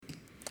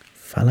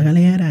Fala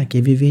galera, aqui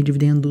é Viver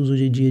Dividendos,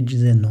 hoje é dia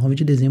 19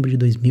 de dezembro de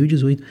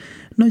 2018,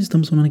 nós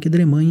estamos falando aqui da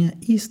Alemanha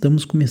e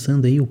estamos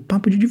começando aí o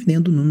Papo de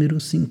Dividendo número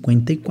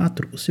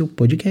 54, o seu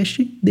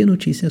podcast de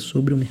notícias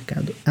sobre o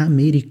mercado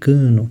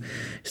americano.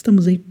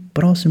 Estamos aí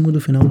próximo do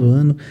final do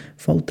ano,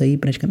 falta aí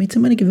praticamente,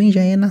 semana que vem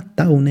já é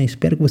Natal, né?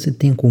 Espero que você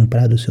tenha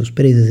comprado os seus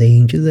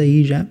presentes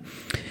aí já.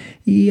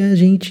 E a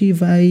gente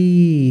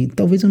vai,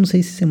 talvez eu não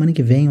sei se semana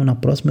que vem ou na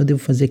próxima eu devo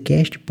fazer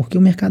cast, porque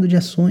o mercado de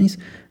ações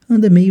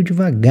anda meio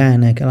devagar,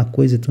 né? Aquela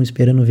coisa, estão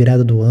esperando a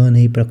virada do ano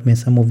aí para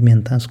começar a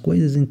movimentar as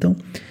coisas. Então,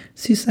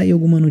 se sair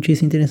alguma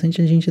notícia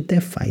interessante, a gente até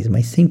faz,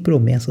 mas sem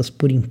promessas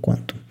por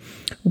enquanto.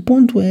 O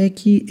ponto é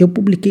que eu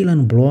publiquei lá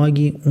no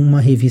blog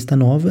uma revista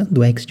nova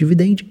do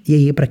Ex-Dividend, e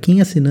aí para quem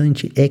é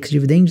assinante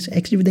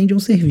Ex-Dividend é um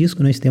serviço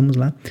que nós temos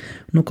lá,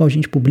 no qual a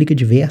gente publica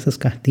diversas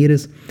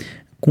carteiras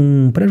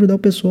para ajudar o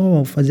pessoal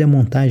a fazer a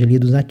montagem ali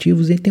dos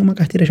ativos. E tem uma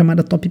carteira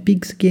chamada Top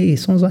Picks, que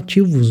são os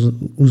ativos,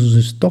 os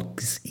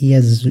estoques e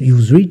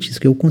os REITs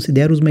que eu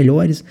considero os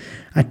melhores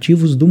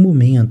ativos do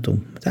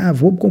momento.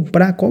 Vou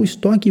comprar qual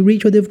estoque e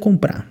REIT eu devo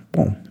comprar?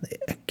 Bom,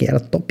 aquela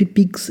Top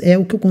Picks é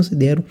o que eu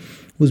considero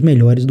os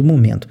melhores do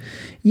momento.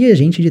 E a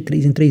gente de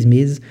 3 em 3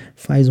 meses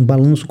faz um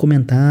balanço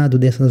comentado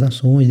dessas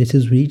ações,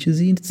 desses REITs,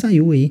 e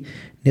saiu aí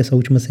nessa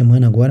última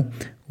semana agora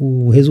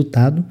o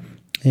resultado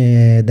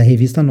da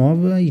revista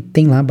nova, e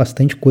tem lá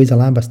bastante coisa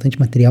lá, bastante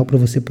material para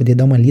você poder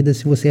dar uma lida.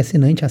 Se você é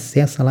assinante,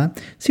 acessa lá.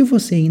 Se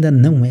você ainda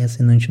não é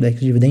assinante do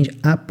Ex-Dividend,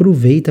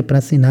 aproveita para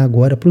assinar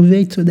agora,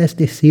 aproveite seu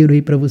 13º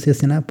aí para você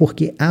assinar,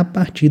 porque a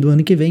partir do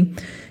ano que vem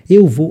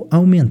eu vou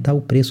aumentar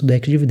o preço do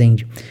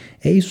Ex-Dividend.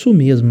 É isso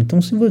mesmo,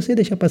 então se você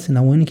deixar para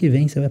assinar o ano que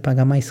vem, você vai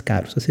pagar mais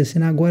caro. Se você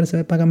assinar agora, você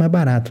vai pagar mais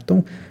barato.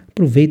 Então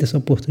aproveita essa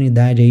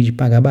oportunidade aí de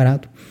pagar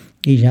barato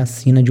e já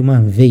assina de uma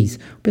vez.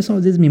 O pessoal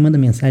às vezes me manda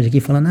mensagem aqui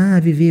falando: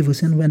 Vivi,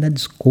 você não vai dar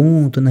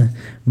desconto na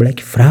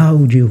Black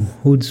Fraud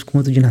ou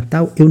desconto de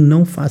Natal. Eu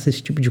não faço esse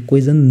tipo de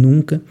coisa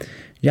nunca.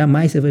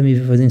 Jamais você vai me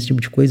ver fazendo esse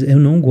tipo de coisa. Eu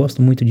não gosto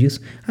muito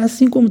disso.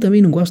 Assim como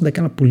também não gosto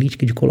daquela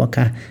política de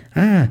colocar: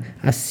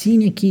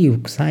 assine aqui,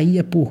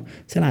 saía por,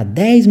 sei lá,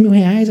 10 mil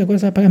reais, agora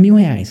você vai pagar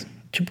R$1.000.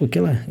 Tipo,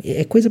 aquela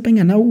é coisa para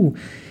enganar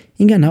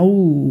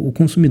o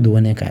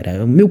consumidor, né,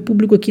 cara? O meu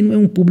público aqui não é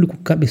um público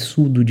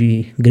cabeçudo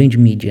de grande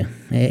mídia.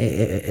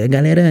 É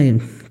galera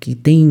que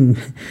tem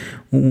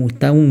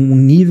tá um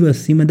nível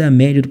acima da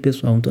média do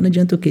pessoal. Então não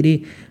adianta eu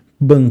querer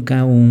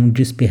bancar um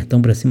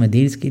despertão pra cima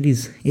deles, que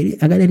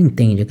a galera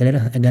entende,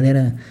 a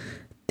galera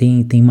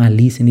tem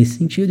malícia nesse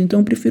sentido. Então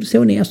eu prefiro ser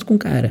honesto com o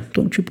cara.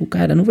 Então, tipo,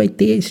 cara, não vai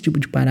ter esse tipo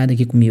de parada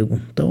aqui comigo.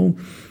 Então,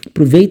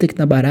 aproveita que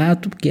tá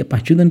barato, porque a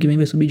partir do ano que vem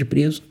vai subir de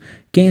preço.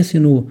 Quem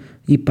assinou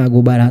e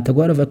pagou barato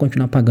agora vai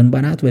continuar pagando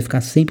barato, vai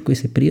ficar sempre com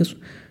esse preço.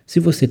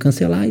 Se você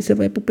cancelar, aí você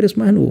vai pro preço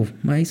mais novo.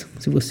 Mas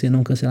se você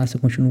não cancelar, você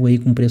continua aí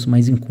com um preço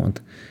mais em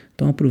conta.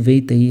 Então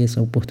aproveita aí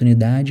essa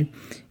oportunidade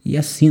e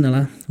assina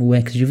lá o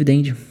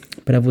Ex-Dividend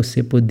para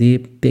você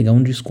poder pegar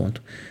um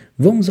desconto.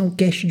 Vamos ao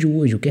cast de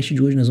hoje. O cast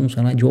de hoje nós vamos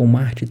falar de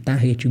Walmart,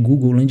 Target,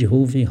 Google, Land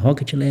Rover,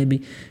 Rocket Lab,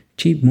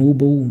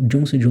 T-Mobile,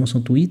 Johnson &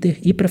 Johnson, Twitter,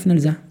 e para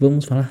finalizar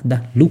vamos falar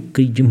da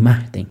Lockheed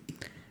Martin.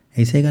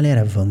 É isso aí,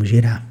 galera, vamos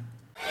girar.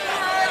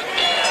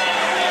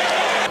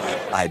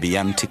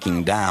 IBM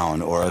ticking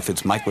down, or if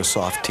it's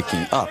Microsoft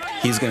ticking up,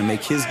 he's going to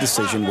make his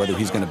decision whether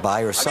he's going to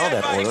buy or sell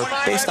that order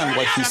based on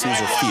what he sees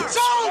or feels.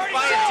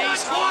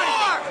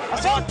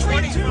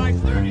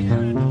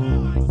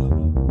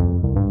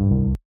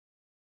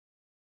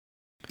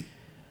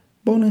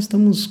 Bom, nós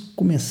estamos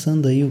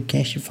começando aí o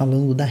cast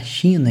falando da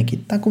China, que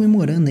está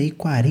comemorando aí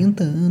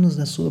 40 anos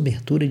da sua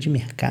abertura de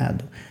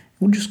mercado.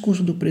 O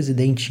discurso do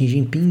presidente Xi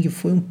Jinping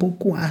foi um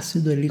pouco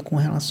ácido ali com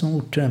relação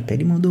ao Trump.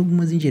 Ele mandou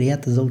algumas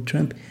indiretas ao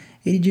Trump.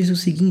 Ele disse o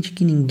seguinte,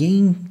 que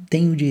ninguém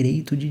tem o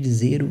direito de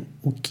dizer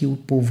o que o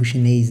povo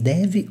chinês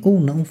deve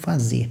ou não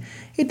fazer.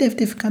 Ele deve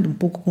ter ficado um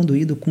pouco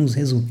condoído com os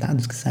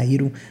resultados que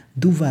saíram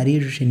do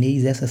varejo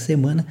chinês essa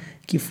semana,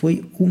 que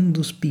foi um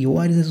dos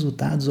piores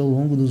resultados ao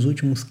longo dos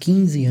últimos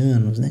 15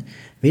 anos, né?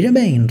 Veja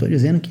bem, não estou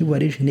dizendo que o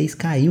varejo chinês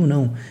caiu,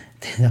 não.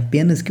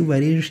 Apenas que o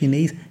varejo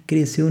chinês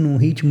cresceu num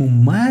ritmo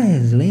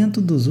mais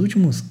lento dos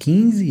últimos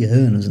 15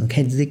 anos. Não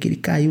quer dizer que ele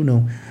caiu,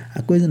 não.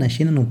 A coisa na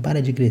China não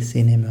para de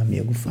crescer, né, meu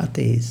amigo? O fato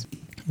é esse.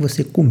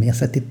 Você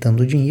começa a ter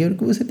tanto dinheiro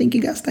que você tem que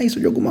gastar isso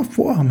de alguma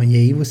forma. E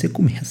aí você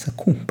começa a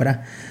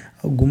comprar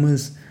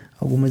algumas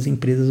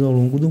empresas ao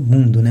longo do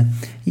mundo, né?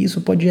 E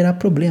isso pode gerar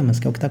problemas,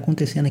 que é o que está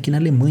acontecendo aqui na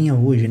Alemanha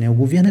hoje, né? O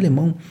governo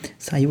alemão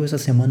saiu essa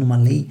semana uma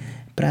lei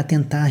para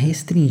tentar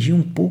restringir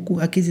um pouco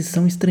a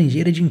aquisição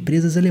estrangeira de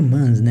empresas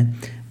alemãs, né?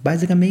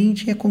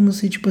 Basicamente é como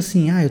se, tipo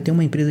assim, eu tenho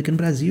uma empresa aqui no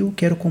Brasil,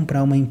 quero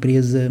comprar uma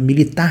empresa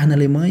militar na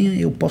Alemanha,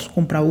 eu posso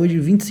comprar hoje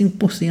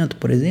 25%,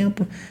 por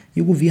exemplo,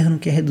 e o governo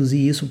quer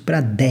reduzir isso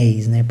para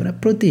 10%, né? Para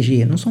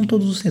proteger. Não são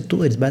todos os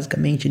setores,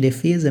 basicamente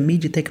defesa,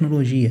 mídia e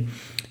tecnologia.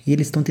 E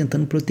eles estão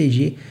tentando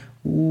proteger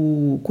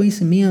o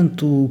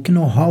conhecimento, o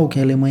know-how que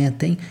a Alemanha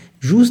tem,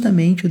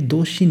 justamente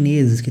dos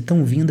chineses que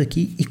estão vindo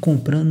aqui e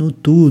comprando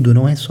tudo.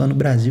 Não é só no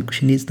Brasil que os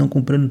chineses estão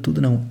comprando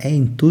tudo, não. É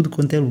em tudo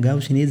quanto é lugar,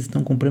 os chineses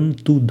estão comprando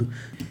tudo.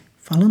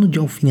 Falando de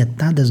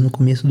alfinetadas no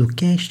começo do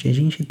cast, a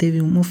gente teve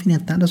uma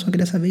alfinetada, só que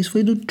dessa vez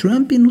foi do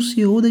Trump no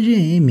CEO da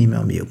GM,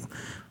 meu amigo.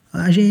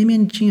 A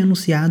GM tinha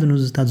anunciado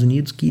nos Estados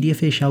Unidos que iria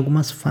fechar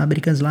algumas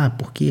fábricas lá,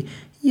 porque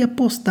ia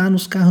apostar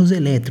nos carros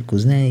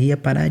elétricos, né? Ia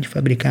parar de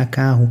fabricar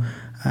carro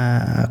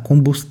a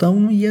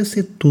combustão, ia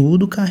ser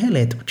tudo carro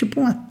elétrico, tipo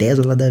uma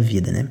Tesla da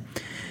vida, né?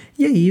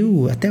 E aí,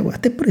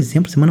 até por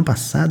exemplo, semana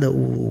passada,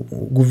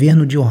 o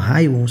governo de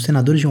Ohio, os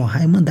senadores de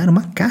Ohio mandaram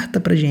uma carta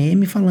para a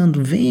GM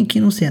falando: vem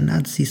aqui no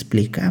Senado se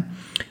explicar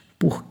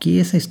por que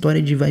essa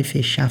história de vai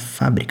fechar a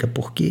fábrica,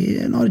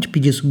 porque na hora de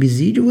pedir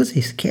subsídio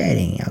vocês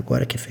querem,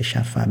 agora quer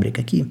fechar a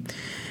fábrica aqui.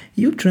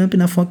 E o Trump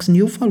na Fox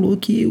News falou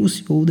que o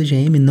CEO da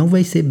GM não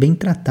vai ser bem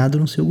tratado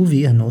no seu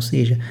governo, ou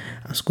seja,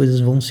 as coisas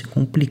vão se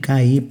complicar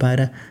aí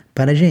para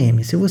a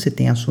GM. Se você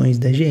tem ações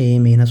da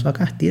GM aí na sua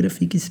carteira,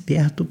 fique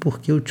esperto,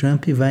 porque o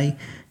Trump vai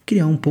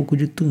criar um pouco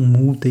de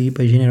tumulto aí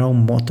para a General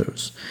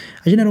Motors.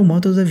 A General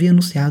Motors havia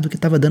anunciado que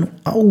estava dando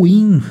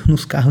all-in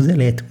nos carros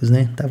elétricos,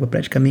 né? Tava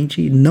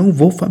praticamente, não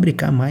vou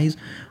fabricar mais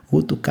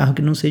outro carro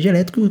que não seja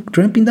elétrico. O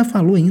Trump ainda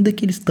falou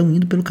que eles estão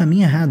indo pelo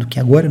caminho errado, que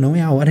agora não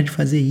é a hora de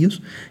fazer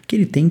isso, que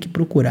ele tem que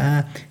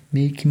procurar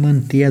meio que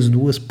manter as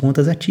duas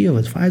pontas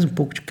ativas. Faz um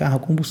pouco de carro a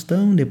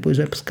combustão, depois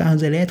vai para os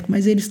carros elétricos,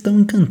 mas eles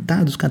estão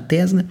encantados com a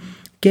Tesla,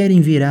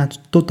 querem virar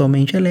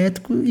totalmente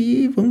elétrico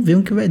e vamos ver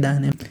o que vai dar,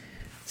 né?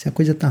 Se a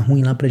coisa tá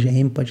ruim lá para a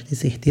GM, pode ter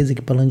certeza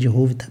que para a Land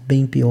Rover tá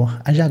bem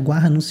pior. A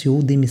Jaguar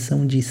anunciou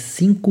demissão de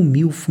 5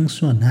 mil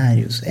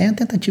funcionários. É a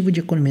tentativa de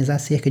economizar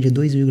cerca de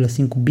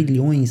 2,5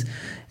 bilhões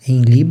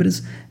em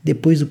libras,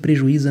 depois do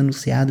prejuízo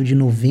anunciado de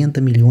 90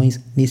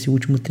 milhões nesse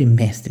último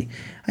trimestre.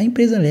 A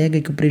empresa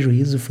alega que o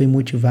prejuízo foi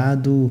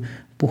motivado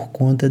por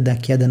conta da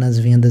queda nas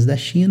vendas da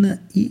China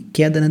e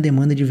queda na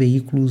demanda de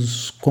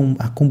veículos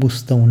a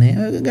combustão,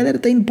 né? A galera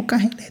tá indo pro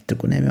carro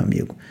elétrico, né, meu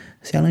amigo?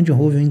 Se a Land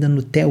Rover ainda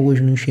até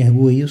hoje não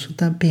enxergou isso,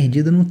 tá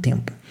perdida no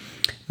tempo.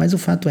 Mas o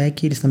fato é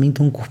que eles também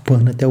estão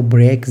culpando até o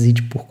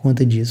Brexit por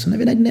conta disso. Na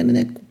verdade, não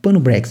é culpando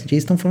o Brexit.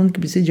 Eles estão falando que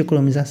precisa de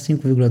economizar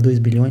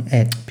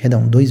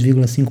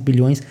 2,5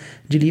 bilhões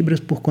de libras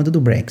por conta do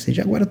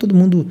Brexit. Agora todo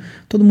mundo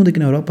aqui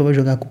na Europa vai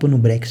jogar a culpa no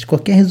Brexit.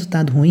 Qualquer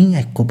resultado ruim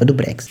é culpa do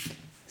Brexit.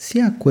 Se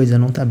a coisa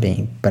não tá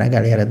bem para a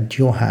galera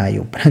de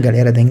Ohio, para a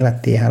galera da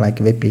Inglaterra lá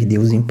que vai perder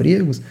os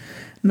empregos,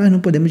 nós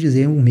não podemos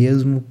dizer o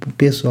mesmo pro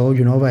pessoal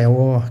de Nova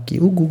York.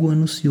 O Google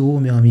anunciou,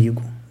 meu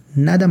amigo,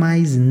 nada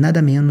mais, nada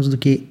menos do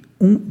que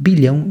 1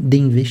 bilhão de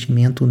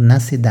investimento na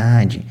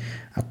cidade.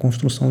 A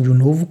construção de um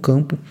novo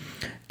campo,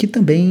 que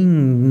também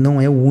não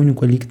é o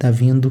único ali que está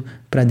vindo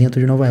para dentro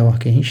de Nova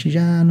York. A gente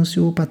já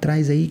anunciou para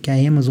trás aí que a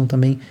Amazon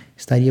também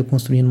estaria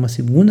construindo uma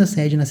segunda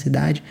sede na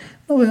cidade.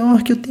 Nova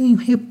York, eu tenho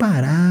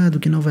reparado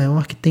que Nova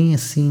York tem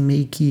assim,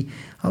 meio que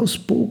aos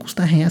poucos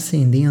está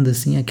reacendendo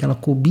assim aquela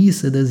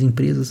cobiça das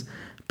empresas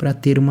para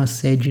ter uma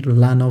sede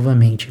lá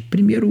novamente.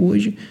 Primeiro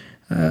hoje,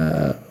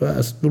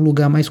 o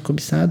lugar mais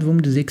cobiçado,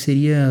 vamos dizer que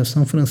seria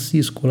São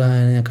Francisco, lá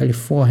na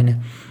Califórnia,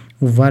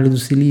 o Vale do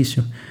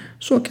Silício.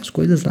 Só que as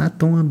coisas lá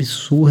estão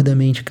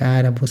absurdamente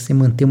caras, você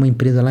manter uma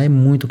empresa lá é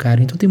muito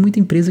caro. Então tem muita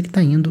empresa que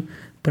está indo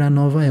para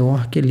Nova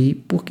York ali,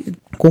 porque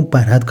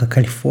comparado com a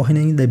Califórnia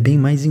ainda é bem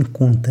mais em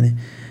conta, né?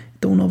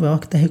 Então Nova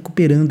York está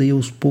recuperando aí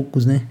aos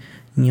poucos, né,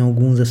 em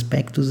alguns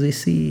aspectos,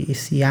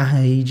 esse ar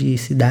aí de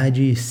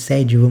cidade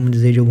sede, vamos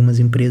dizer, de algumas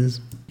empresas.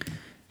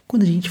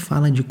 Quando a gente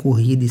fala de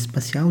corrida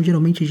espacial,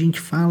 geralmente a gente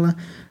fala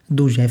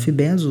do Jeff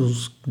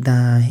Bezos,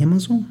 da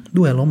Amazon,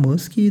 do Elon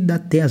Musk e da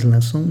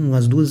Tesla. São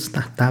as duas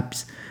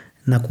startups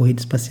na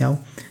corrida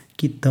espacial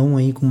que estão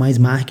aí com mais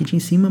marketing em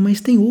cima, mas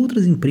tem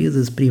outras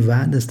empresas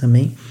privadas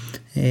também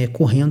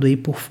correndo aí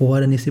por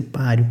fora nesse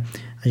páreo.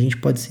 A gente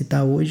pode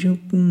citar hoje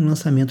um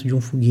lançamento de um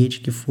foguete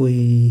que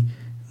foi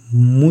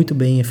muito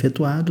bem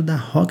efetuado, da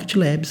Rocket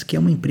Labs, que é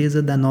uma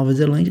empresa da Nova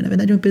Zelândia. Na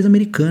verdade é uma empresa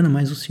americana,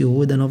 mas o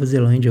CEO da Nova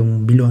Zelândia, um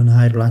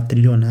bilionário lá,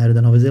 trilionário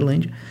da Nova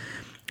Zelândia,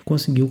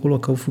 conseguiu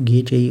colocar o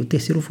foguete aí, o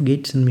terceiro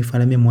foguete, se não me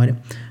falha a memória,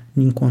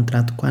 em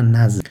contrato com a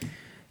NASA.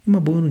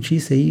 Uma boa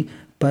notícia aí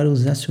para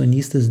os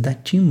acionistas da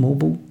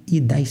T-Mobile e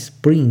da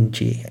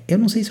Sprint. Eu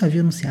não sei se eu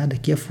havia anunciado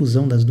aqui a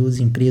fusão das duas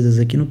empresas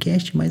aqui no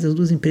cast, mas as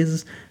duas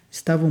empresas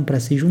estavam para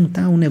se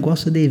juntar, um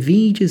negócio de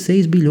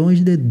 26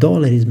 bilhões de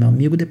dólares, meu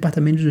amigo. O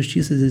Departamento de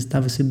Justiça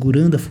estava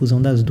segurando a fusão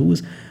das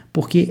duas,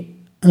 porque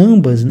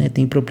ambas, né,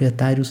 têm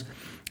proprietários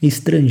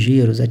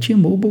estrangeiros. A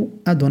T-Mobile,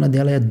 a dona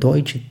dela é a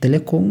Deutsche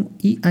Telekom,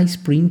 e a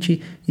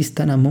Sprint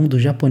está na mão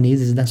dos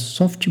japoneses da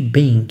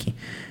SoftBank.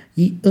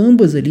 E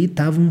ambas ali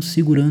estavam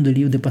segurando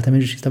ali, o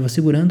Departamento de Justiça estava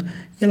segurando,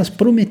 e elas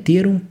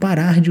prometeram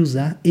parar de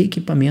usar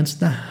equipamentos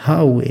da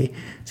Huawei.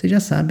 Vocês já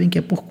sabem que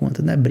é por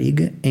conta da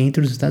briga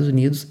entre os Estados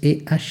Unidos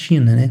e a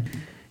China, né?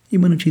 E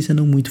uma notícia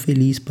não muito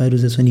feliz para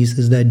os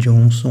acionistas da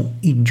Johnson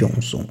 &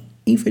 Johnson.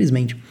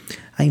 Infelizmente,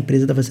 a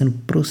empresa estava sendo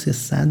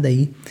processada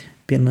aí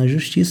pela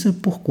justiça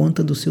por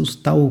conta dos seus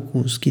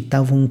talcos, que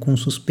estavam com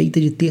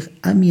suspeita de ter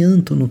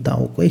amianto no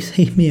talco. É isso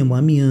aí mesmo,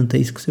 amianto, é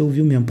isso que você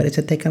ouviu mesmo.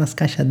 Parece até aquelas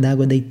caixas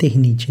d'água da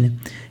Eternit, né?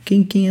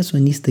 Quem é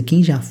acionista,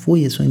 quem já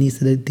foi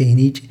acionista da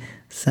Eternit,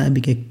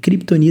 sabe que a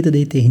criptonita da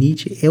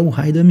Eternit é o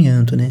raio do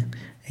amianto, né?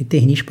 A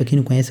Eternit, para quem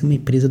não conhece, é uma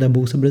empresa da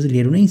Bolsa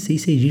Brasileira. Eu nem sei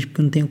se existe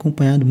porque eu não tenho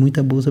acompanhado muito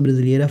a Bolsa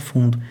Brasileira a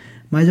fundo.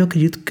 Mas eu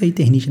acredito que a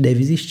Eternit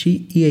deve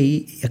existir e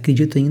aí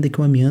acredito ainda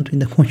que o amianto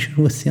ainda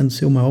continua sendo o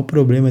seu maior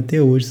problema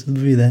até hoje, se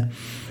duvidar.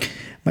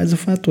 Mas o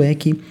fato é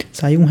que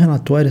saiu um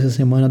relatório essa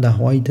semana da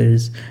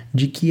Reuters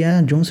de que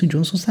a Johnson &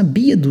 Johnson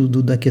sabia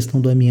da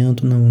questão do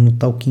amianto no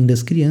talquinho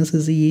das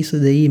crianças, e isso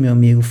daí, meu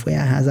amigo, foi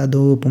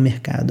arrasador para o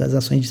mercado. As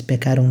ações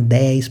despecaram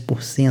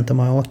 10%, a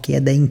maior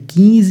queda em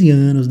 15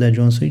 anos da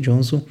Johnson &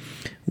 Johnson.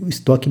 O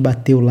estoque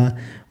bateu lá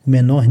o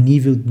menor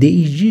nível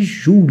desde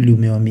julho,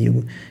 meu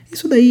amigo.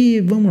 Isso daí,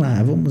 vamos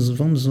lá,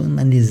 vamos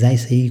analisar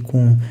isso aí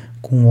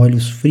com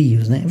olhos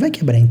frios, né? Vai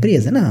quebrar a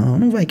empresa?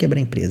 Não vai quebrar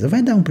a empresa.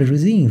 Vai dar um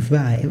prejuízinho?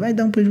 Vai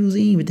dar um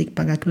prejuízinho, vai ter que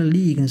pagar aquilo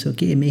ali, não sei o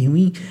que, é meio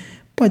ruim.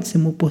 Pode ser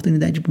uma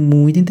oportunidade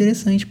muito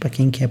interessante para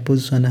quem quer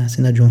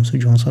posicionar-se na Johnson &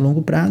 Johnson a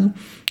longo prazo.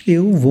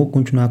 Eu vou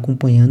continuar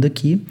acompanhando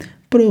aqui.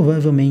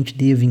 Provavelmente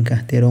devo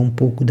encarteirar um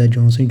pouco da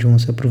Johnson &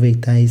 Johnson,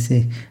 aproveitar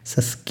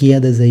essas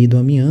quedas aí do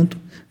amianto,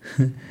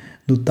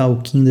 do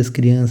talquinho das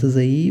crianças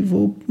aí,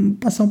 vou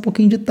passar um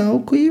pouquinho de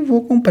talco e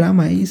vou comprar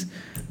mais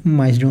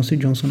Johnson &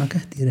 Johnson na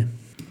carteira.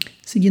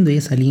 Seguindo aí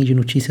essa linha de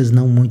notícias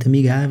não muito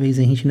amigáveis,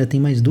 a gente ainda tem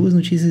mais 2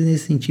 notícias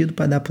nesse sentido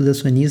para dar para os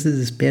acionistas.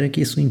 Espero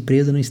que sua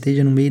empresa não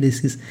esteja no meio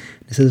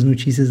dessas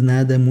notícias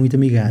nada muito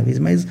amigáveis.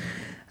 Mas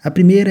a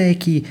primeira é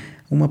que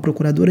uma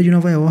procuradora de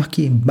Nova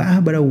York,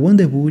 Barbara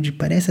Underwood,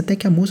 parece até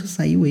que a moça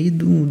saiu aí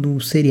do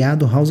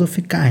seriado House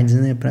of Cards,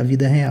 né, para a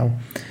vida real.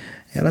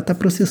 Ela está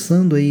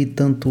processando aí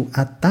tanto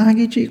a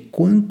Target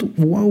quanto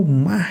o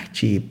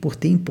Walmart por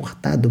ter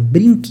importado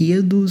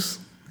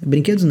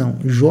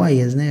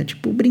joias, né?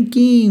 Tipo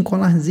brinquinho,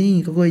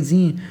 colarzinho,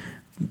 coisinha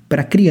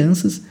para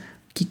crianças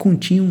que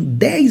continham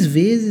 10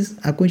 vezes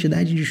a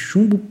quantidade de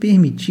chumbo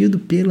permitido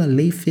pela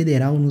lei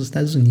federal nos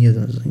Estados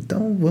Unidos.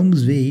 Então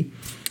vamos ver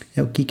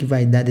aí o que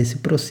vai dar desse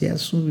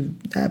processo.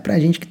 Para a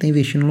gente que está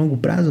investindo no longo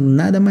prazo,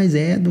 nada mais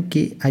é do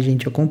que a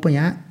gente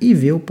acompanhar e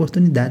ver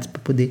oportunidades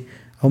para poder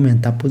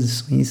aumentar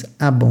posições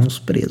a bons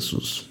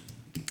preços.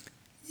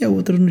 E a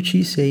outra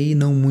notícia aí,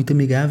 não muito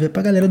amigável, é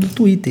para a galera do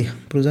Twitter,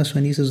 para os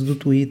acionistas do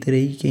Twitter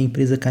aí, que a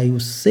empresa caiu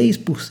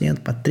 6%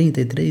 para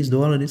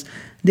 $33,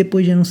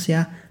 depois de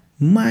anunciar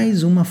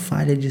mais uma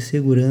falha de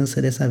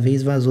segurança. Dessa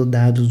vez vazou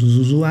dados dos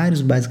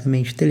usuários,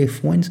 basicamente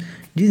telefones.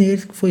 Dizem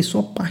eles que foi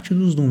só parte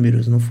dos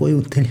números, não foi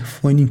o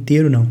telefone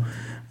inteiro não,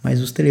 mas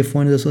os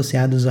telefones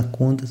associados a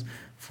contas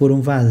foram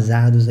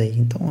vazados aí.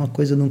 Então a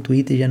coisa no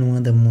Twitter já não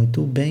anda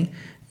muito bem,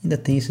 ainda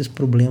tem esses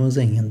problemas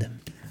ainda.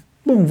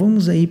 Bom,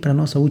 vamos aí para a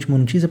nossa última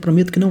notícia.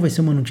 Prometo que não vai ser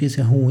uma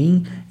notícia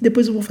ruim.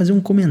 Depois eu vou fazer um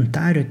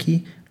comentário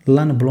aqui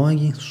lá no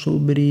blog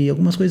sobre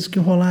algumas coisas que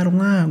rolaram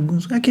lá.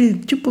 Aquele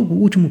tipo o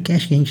último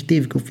cast que a gente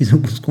teve, que eu fiz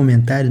alguns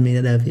comentários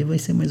meio nada a ver, vai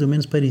ser mais ou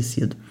menos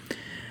parecido.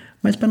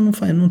 Mas para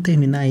não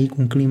terminar aí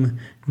com um clima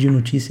de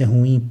notícia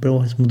ruim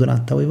próximo do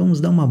Natal,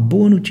 vamos dar uma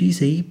boa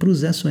notícia aí para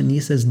os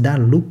acionistas da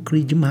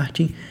Lockheed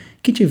Martin,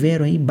 que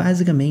tiveram aí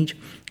basicamente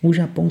o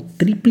Japão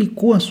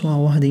triplicou a sua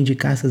ordem de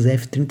caças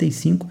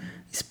F-35.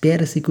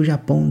 Espera-se que o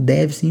Japão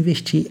deve se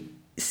investir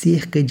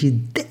cerca de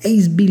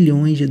 $10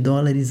 bilhões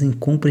em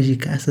compras de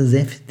caças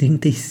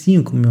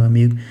F-35, meu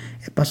amigo.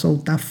 É para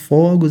soltar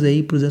fogos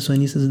aí para os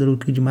acionistas da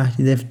Lockheed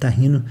Martin, deve estar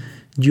rindo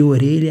de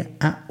orelha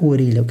a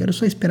orelha. Eu quero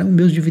só esperar os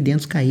meus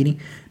dividendos caírem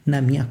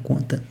na minha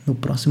conta no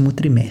próximo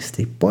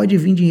trimestre. Pode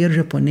vir dinheiro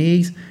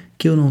japonês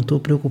que eu não estou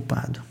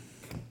preocupado.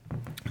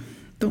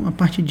 Então, a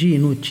parte de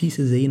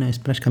notícias aí, nós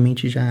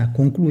praticamente já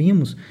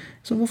concluímos.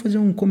 Só vou fazer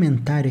um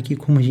comentário aqui,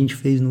 como a gente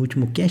fez no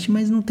último cast,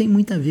 mas não tem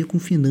muito a ver com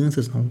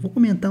finanças, não. Vou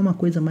comentar uma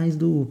coisa mais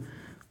do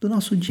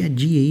nosso dia a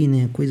dia aí,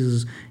 né?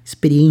 Coisas,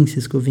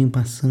 experiências que eu venho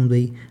passando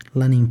aí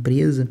lá na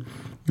empresa.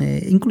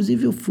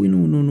 Inclusive, eu fui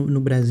no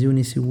Brasil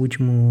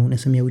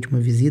nessa minha última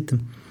visita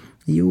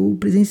e eu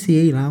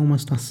presenciei lá uma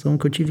situação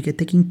que eu tive que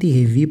até que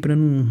intervir para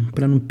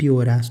não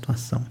piorar a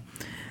situação.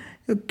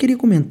 Eu queria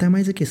comentar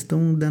mais a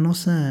questão da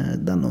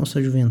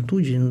nossa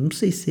juventude. Não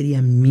sei se seria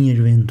a minha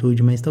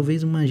juventude, mas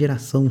talvez uma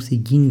geração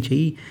seguinte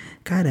aí.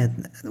 Cara,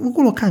 eu vou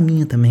colocar a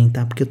minha também,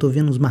 tá? Porque eu tô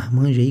vendo uns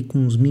marmanjos aí com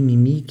uns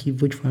mimimi que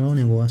vou te falar um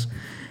negócio.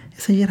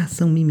 Essa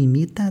geração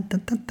mimimi tá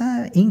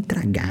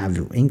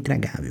intragável.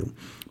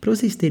 Para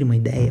vocês terem uma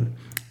ideia,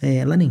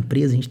 lá na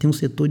empresa a gente tem um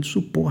setor de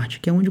suporte,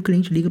 que é onde o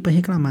cliente liga para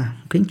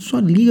reclamar. O cliente só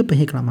liga para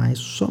reclamar,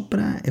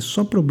 é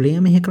só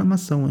problema e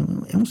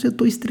reclamação. É um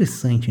setor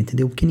estressante,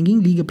 entendeu? Porque ninguém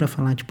liga para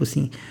falar, tipo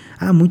assim,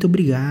 muito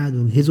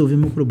obrigado, resolveu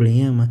meu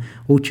problema,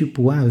 ou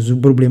tipo, o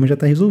problema já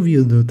tá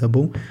resolvido, tá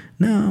bom?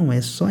 Não,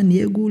 é só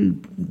nego,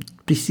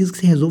 preciso que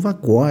você resolva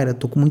agora,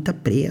 tô com muita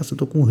pressa,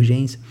 tô com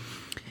urgência.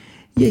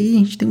 E aí a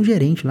gente tem um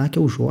gerente lá, que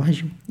é o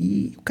Jorge,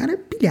 e o cara é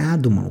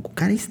pilhado, mano, o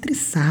cara é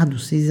estressado.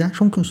 Vocês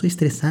acham que eu sou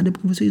estressado é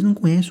porque vocês não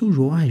conhecem o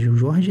Jorge. O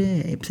Jorge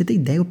pra você ter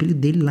ideia, o apelido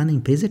dele lá na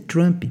empresa é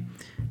Trump,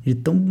 de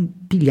tão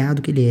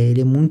pilhado que ele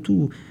é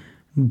muito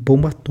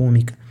bomba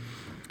atômica.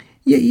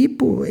 E aí,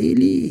 pô,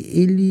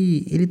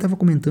 ele tava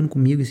comentando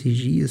comigo esses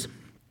dias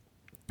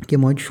que a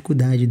maior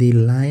dificuldade dele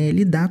lá é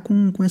lidar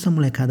com essa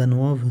molecada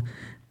nova,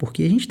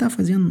 Porque a gente tá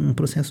fazendo um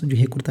processo de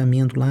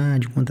recrutamento lá,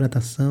 de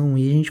contratação,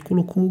 e a gente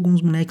colocou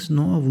alguns moleques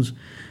novos.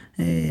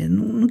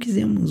 Não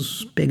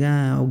quisemos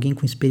pegar alguém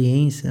com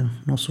experiência,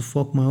 nosso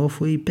foco maior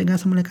foi pegar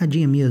essa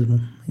molecadinha mesmo,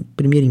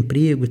 primeiro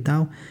emprego e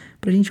tal,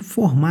 pra gente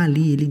formar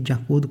ali ele de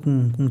acordo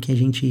com o que a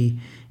gente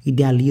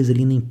idealiza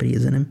ali na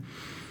empresa, né?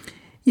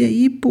 E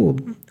aí, pô,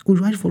 o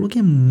Jorge falou que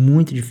é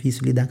muito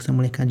difícil lidar com essa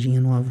molecadinha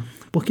nova,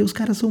 porque os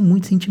caras são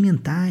muito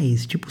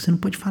sentimentais, tipo, você não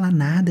pode falar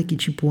nada que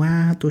tipo,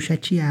 tô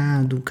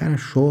chateado, o cara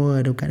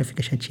chora, o cara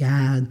fica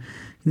chateado,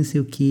 não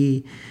sei o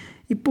quê.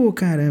 E, pô,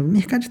 cara,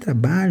 mercado de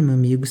trabalho, meu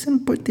amigo, você não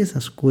pode ter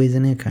essas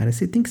coisas, né, cara?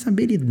 Você tem que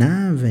saber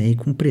lidar, velho,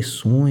 com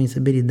pressões,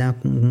 saber lidar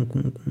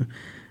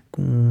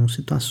com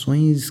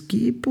situações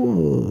que,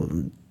 pô,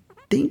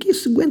 tem que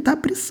aguentar a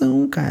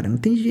pressão, cara, não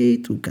tem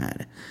jeito,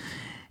 cara.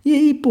 E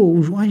aí, pô,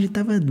 o Jorge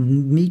tava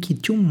meio que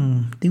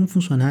tem um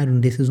funcionário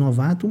desses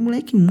novatos, um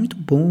moleque muito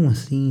bom,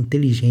 assim,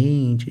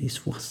 inteligente,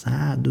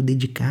 esforçado,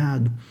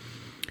 dedicado,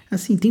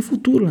 assim, tem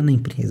futuro lá na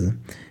empresa.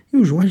 E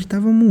o Jorge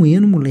tava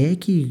moendo o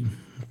moleque,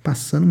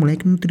 passando o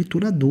moleque no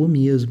triturador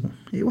mesmo.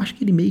 Eu acho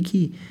que ele meio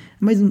que,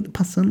 mas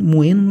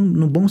moendo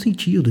no bom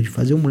sentido, de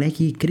fazer o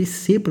moleque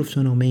crescer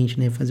profissionalmente,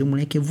 né, fazer o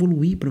moleque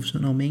evoluir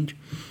profissionalmente.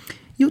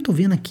 E eu tô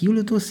vendo aquilo e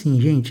eu tô assim,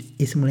 gente,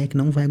 esse moleque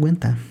não vai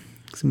aguentar.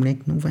 Esse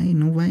moleque não vai,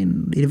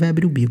 ele vai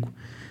abrir o bico.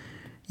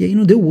 E aí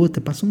não deu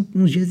outra. Passou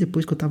uns dias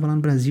depois que eu tava lá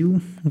no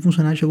Brasil, um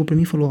funcionário chegou pra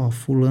mim e falou,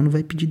 fulano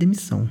vai pedir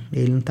demissão.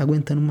 Ele não tá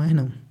aguentando mais,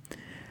 não.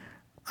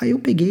 Aí eu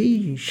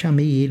peguei,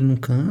 chamei ele num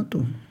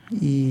canto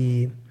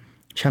e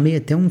chamei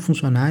até um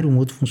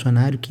outro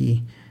funcionário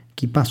que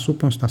passou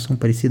por uma situação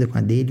parecida com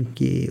a dele,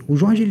 porque o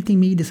Jorge, ele tem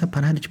meio dessa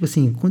parada, tipo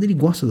assim, quando ele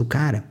gosta do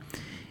cara,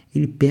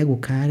 ele pega o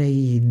cara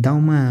e dá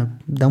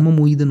uma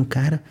moída no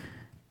cara,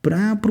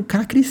 pro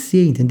cara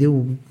crescer,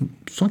 entendeu?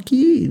 Só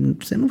que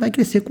você não vai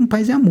crescer com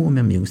paz e amor,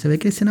 meu amigo. Você vai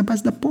crescer na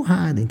base da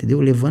porrada,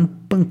 entendeu? Levando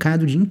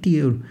pancada o dia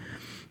inteiro.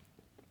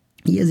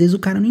 E às vezes o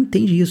cara não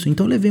entende isso.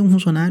 Então eu levei um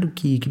funcionário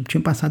que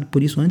tinha passado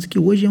por isso antes, que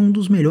hoje é um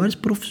dos melhores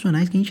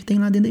profissionais que a gente tem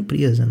lá dentro da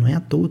empresa. Não é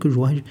à toa que o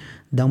Jorge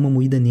dá uma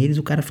moída neles,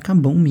 o cara fica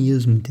bom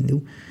mesmo,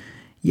 entendeu?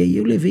 E aí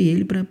eu levei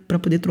ele pra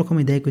poder trocar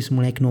uma ideia com esse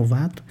moleque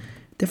novato.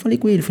 Até falei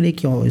com ele, falei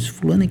que, esse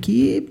fulano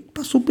aqui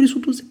passou por isso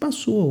tudo que você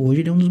passou.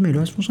 Hoje ele é um dos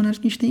melhores funcionários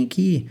que a gente tem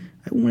aqui.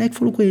 Aí o moleque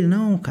falou com ele,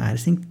 não, cara,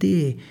 você tem que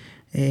ter...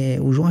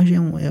 o Jorge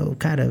é o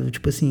cara,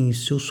 tipo assim,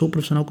 se eu sou o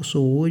profissional que eu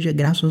sou hoje, é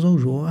graças ao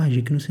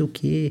Jorge, que não sei o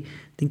quê.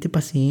 Tem que ter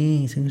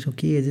paciência, não sei o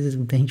quê. Às vezes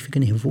a gente fica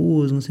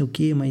nervoso, não sei o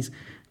quê, mas,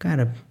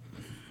 cara,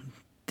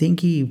 tem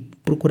que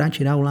procurar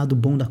tirar o lado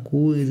bom da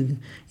coisa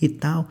e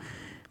tal.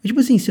 Mas,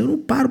 tipo assim, se eu não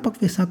paro pra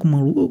conversar com o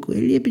maluco,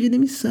 ele ia pedir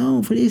demissão.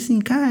 Eu falei assim,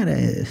 cara...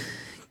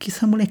 que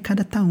essa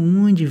molecada tá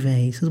onde,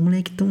 velho? Esses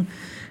moleques tão...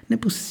 Não é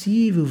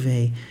possível,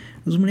 velho.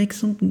 Os moleques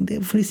são...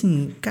 Eu falei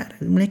assim, cara,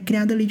 moleque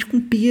criado a leite com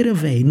pera,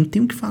 velho. Não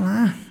tem o que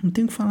falar,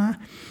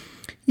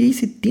 E aí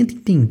você tenta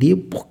entender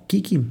por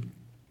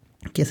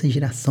que essa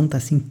geração tá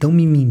assim, tão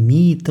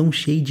mimimi, tão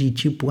cheio de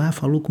tipo,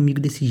 falou comigo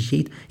desse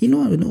jeito. E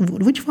não, eu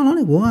vou te falar um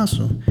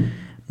negócio.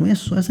 Não é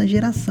só essa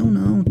geração,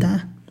 não,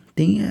 tá?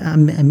 Tem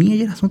a minha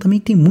geração também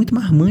tem muito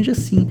marmanja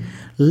assim.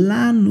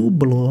 Lá no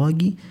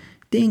blog...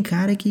 Tem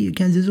cara que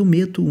às vezes eu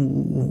meto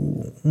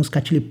uns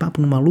catilipapos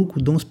no maluco,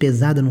 dou uns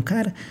pesadas no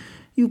cara,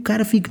 e o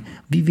cara fica,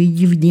 Viver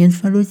Dividendo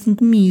falou assim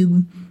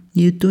comigo,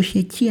 e eu tô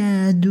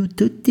chateado,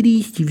 tô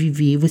triste,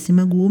 Viver, você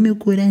magoou meu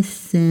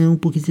coração,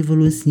 porque você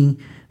falou assim.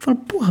 Eu falo,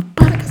 porra,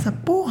 para com essa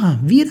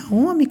porra, vira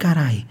homem,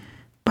 caralho,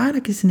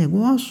 para com esse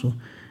negócio.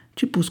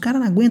 Tipo, os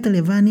caras não aguentam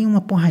levar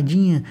nenhuma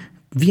porradinha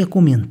via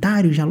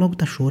comentário, já logo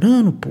tá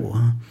chorando,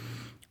 porra.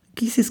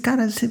 Que esses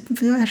caras,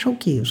 você vai achar o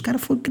quê? Os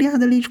caras foram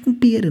criados a leite com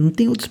pera, não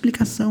tem outra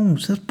explicação.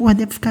 Essas porra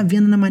deve ficar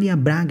vendo na Maria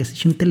Braga,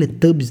 assistindo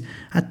Teletubbies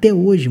até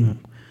hoje, mano.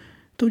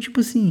 Então, tipo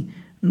assim,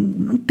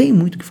 não tem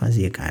muito o que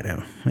fazer,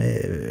 cara.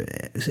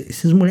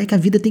 Esses moleques, a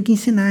vida tem que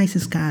ensinar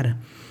esses caras.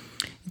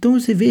 Então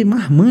você vê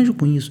marmanjo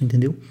com isso,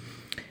 entendeu?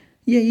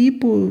 E aí,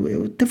 pô,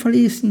 eu até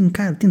falei assim,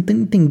 cara,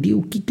 tentando entender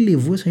o que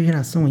levou essa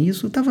geração a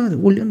isso. Eu tava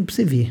olhando pra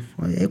você ver.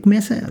 Aí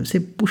você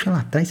puxa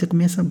lá atrás, você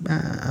começa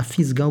a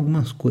fisgar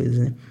algumas coisas,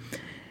 né?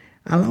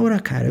 A Laura,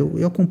 cara,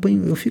 eu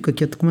acompanho, eu fico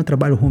aqui, como eu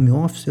trabalho home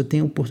office, eu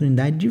tenho a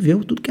oportunidade de ver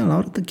tudo que a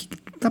Laura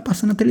tá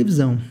passando na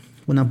televisão,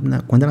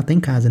 quando ela tá em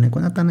casa, né?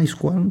 Quando ela tá na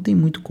escola, não tem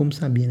muito como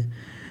saber, né?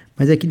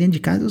 Mas aqui dentro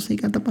de casa eu sei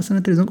que ela tá passando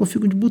na televisão, que eu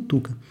fico de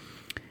butuca.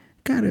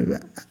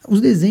 Cara,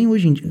 os desenhos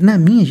hoje em dia, na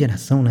minha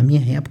geração, na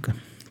minha época,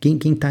 quem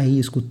tá aí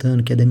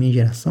escutando, que é da minha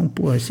geração,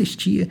 pô,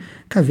 assistia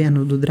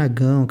Caverna do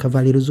Dragão,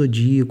 Cavaleiro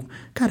Zodíaco.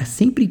 Cara,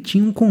 sempre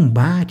tinha um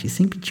combate,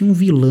 sempre tinha um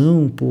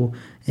vilão, pô.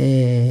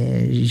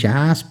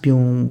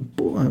 Jaspion,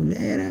 pô,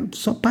 era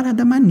só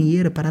parada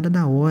maneira, parada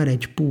da hora,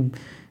 tipo,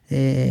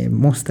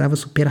 mostrava a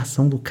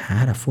superação do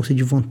cara, a força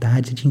de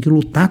vontade, você tinha que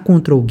lutar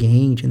contra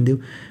alguém, entendeu?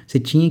 Você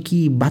tinha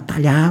que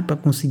batalhar pra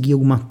conseguir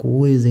alguma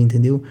coisa,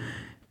 entendeu?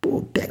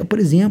 Pô, pega, por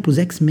exemplo, os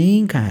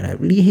X-Men, cara,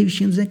 eu li a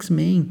revistinha dos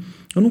X-Men.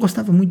 Eu não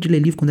gostava muito de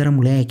ler livro quando era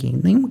moleque,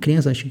 nenhuma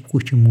criança acho que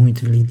curte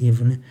muito ler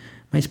livro, né?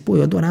 Mas, pô,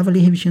 eu adorava ler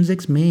a revistinha dos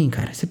X-Men,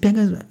 cara. Você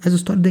pega as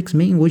histórias do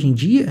X-Men hoje em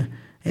dia,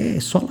 É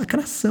só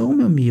lacração,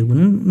 meu amigo.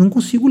 Não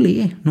consigo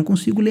ler. Não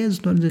consigo ler as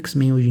histórias do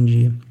X-Men hoje em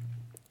dia.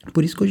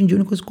 Por isso que hoje em dia a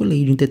única coisa que eu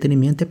leio de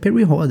entretenimento é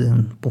Perry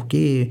Rodan,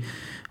 porque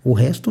o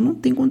resto não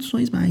tem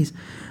condições mais.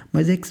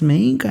 Mas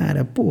X-Men,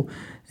 cara,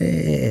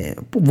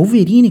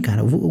 Wolverine,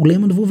 cara, o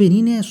lema do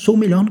Wolverine é sou o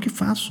melhor no que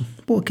faço.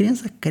 Pô, a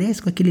criança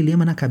cresce com aquele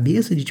lema na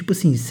cabeça de tipo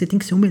assim, você tem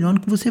que ser o melhor no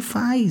que você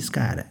faz,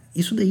 cara.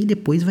 Isso daí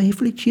depois vai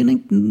refletir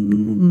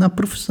na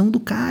profissão do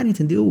cara,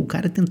 entendeu? O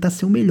cara tentar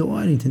ser o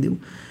melhor, entendeu?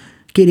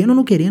 Querendo ou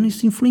não querendo,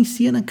 isso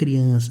influencia na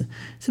criança.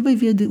 Você vai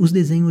ver os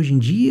desenhos hoje em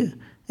dia,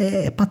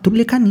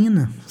 Patrulha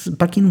Canina.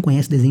 Pra quem não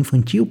conhece desenho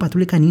infantil,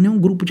 Patrulha Canina é um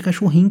grupo de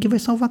cachorrinho que vai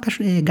salvar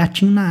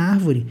gatinho na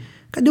árvore.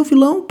 Cadê o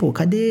vilão, pô?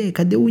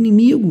 Cadê o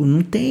inimigo?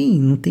 Não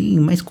tem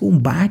mais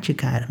combate,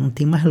 cara. Não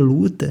tem mais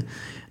luta.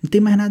 Não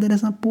tem mais nada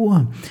nessa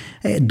porra.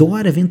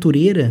 Dora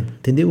Aventureira,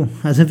 entendeu?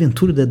 As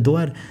aventuras da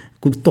Dora,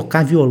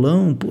 tocar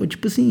violão, pô,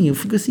 tipo assim, eu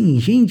fico assim,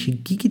 gente, o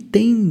que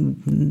tem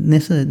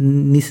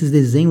nesses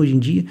desenhos hoje em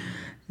dia?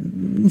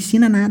 Não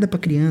ensina nada pra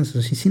criança,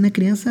 ensina a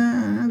criança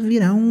a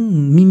virar um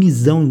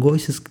mimizão, igual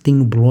esses que tem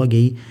no blog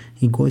aí,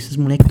 igual esses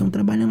moleques que estão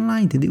trabalhando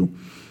lá, entendeu?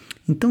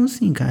 Então,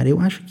 assim, cara, eu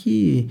acho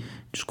que...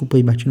 Desculpa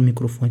aí, bati no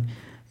microfone.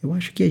 Eu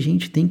acho que a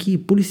gente tem que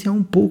policiar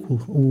um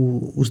pouco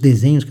os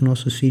desenhos que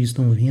nossos filhos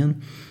estão vendo.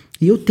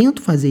 E eu tento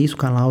fazer isso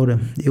com a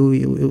Laura.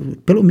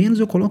 Pelo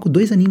menos eu coloco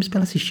 2 animes pra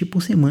ela assistir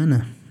por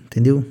semana,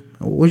 entendeu?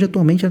 Hoje,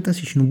 atualmente, ela tá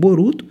assistindo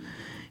Boruto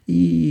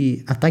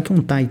e Attack on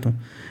Titan.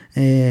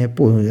 É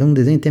um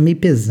desenho até meio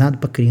pesado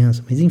pra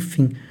criança, mas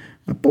enfim.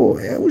 Mas,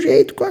 é o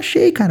jeito que eu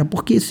achei, cara,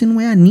 porque se não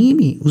é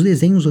anime, os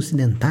desenhos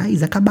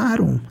ocidentais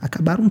acabaram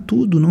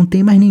tudo, não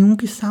tem mais nenhum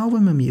que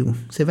salva, meu amigo.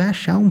 Você vai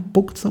achar um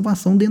pouco de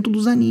salvação dentro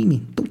dos animes.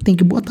 Então tem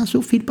que botar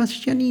seu filho pra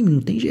assistir anime,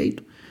 não tem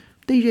jeito.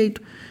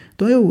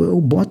 Então eu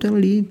boto ela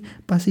ali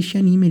pra assistir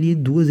anime ali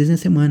 2 vezes na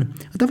semana.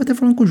 Eu tava até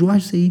falando com o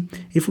Jorge isso aí.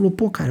 Ele falou,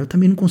 cara, eu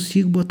também não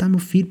consigo botar meu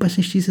filho pra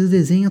assistir esses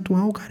desenhos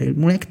atual, cara. O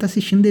moleque tá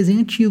assistindo desenho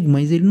antigo,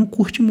 mas ele não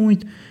curte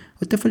muito.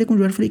 Eu até falei com o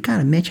Jorge, falei,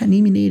 cara, mete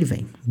anime nele,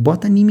 velho.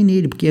 Bota anime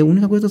nele, porque a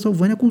única coisa que tá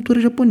salvando é a cultura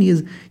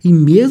japonesa. E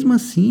mesmo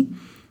assim,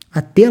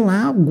 até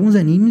lá, alguns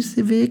animes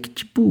você vê que,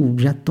 tipo,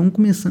 já estão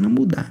começando a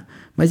mudar.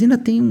 Mas ainda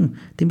tem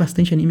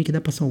bastante anime que dá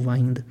pra salvar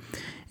ainda.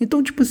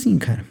 Então, tipo assim,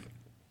 cara,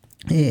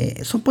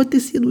 só pode ter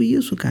sido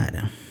isso,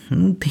 cara.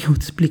 Não tem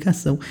outra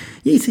explicação.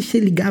 E aí, se você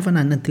ligava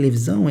na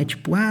televisão,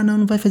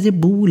 não vai fazer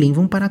bullying,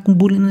 vamos parar com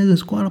bullying na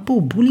escola. Pô,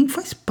 bullying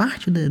faz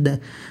parte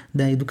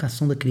da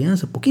educação da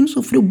criança. Por quem não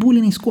sofreu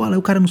bullying na escola? Aí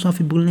o cara não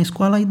sofre bullying na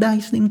escola e dá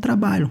isso aí no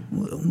trabalho.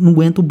 Não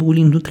aguenta o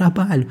bullying no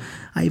trabalho.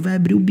 Aí vai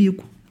abrir o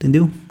bico,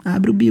 entendeu?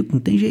 Abre o bico, não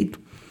tem jeito.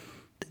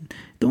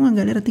 Então a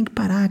galera tem que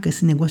parar com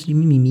esse negócio de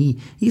mimimi.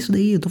 Isso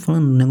daí eu tô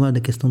falando do negócio da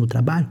questão do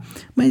trabalho,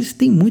 mas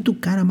tem muito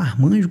cara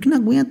marmanjo que não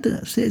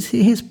aguenta.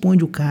 Você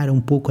responde o cara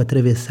um pouco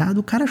atravessado,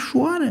 o cara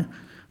chora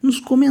nos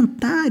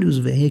comentários,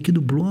 velho, aqui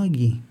do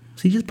blog.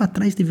 Esses dias pra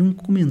trás teve um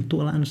que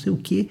comentou lá, não sei o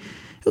que.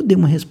 Eu dei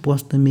uma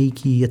resposta meio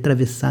que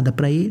atravessada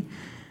pra ele.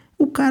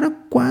 O cara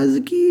quase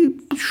que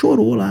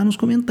chorou lá nos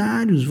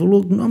comentários.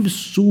 Falou, é um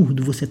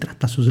absurdo você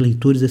tratar seus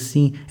leitores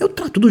assim. Eu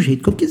trato do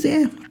jeito que eu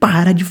quiser.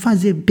 Para de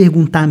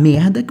perguntar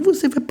merda que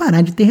você vai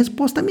parar de ter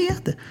resposta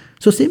merda.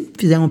 Se você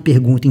fizer uma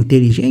pergunta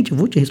inteligente, eu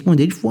vou te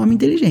responder de forma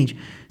inteligente.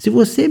 Se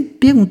você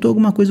perguntou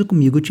alguma coisa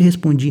comigo, eu te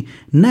respondi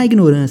na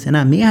ignorância,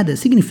 na merda,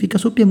 significa que a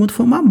sua pergunta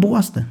foi uma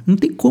bosta. Não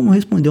tem como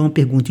responder uma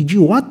pergunta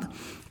idiota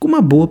com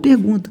uma boa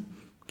pergunta.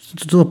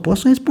 Só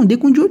posso responder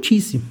com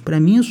idiotice. Pra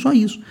mim é só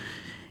isso.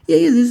 E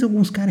aí, às vezes,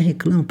 alguns caras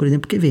reclamam, por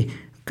exemplo, quer ver?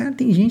 Cara,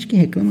 tem gente que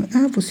reclama,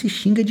 você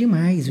xinga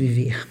demais,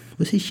 Viver.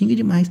 Você xinga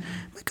demais.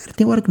 Mas, cara,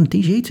 tem hora que não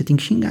tem jeito, você tem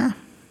que xingar.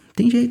 Não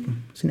tem jeito.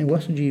 Esse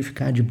negócio de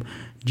ficar de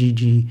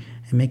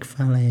como é que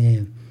fala?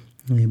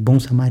 Bom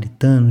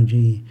samaritano,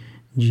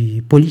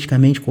 de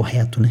politicamente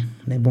correto, né?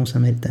 Não é bom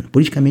samaritano.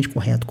 Politicamente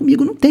correto.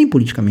 Comigo não tem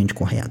politicamente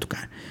correto,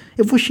 cara.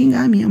 Eu vou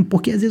xingar mesmo,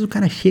 porque às vezes o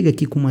cara chega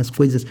aqui com umas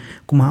coisas,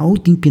 com uma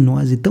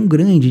auto-hipnose tão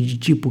grande, de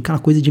tipo, aquela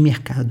coisa de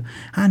mercado.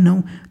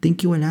 Não, tem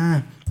que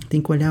olhar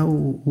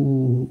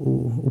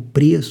o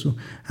preço,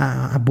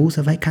 a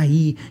bolsa vai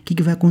cair, o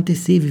que vai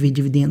acontecer, viver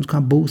dividendos com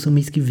a bolsa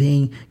mês que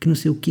vem, que não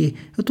sei o quê.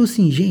 Eu tô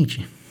assim,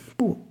 gente,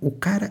 o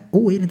cara,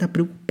 ou ele tá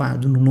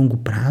preocupado no longo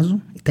prazo,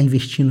 tá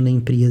investindo na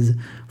empresa,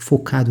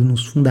 focado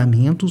nos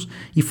fundamentos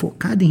e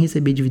focado em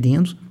receber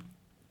dividendos,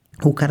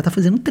 ou o cara tá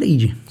fazendo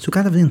trade. Se o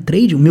cara tá fazendo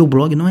trade, o meu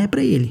blog não é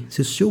para ele.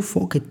 Se o seu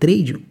foco é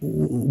trade,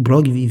 o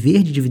blog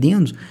Viver de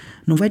Dividendos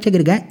não vai te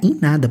agregar em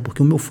nada,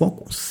 porque o meu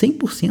foco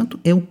 100%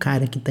 é o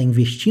cara que tá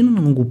investindo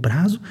no longo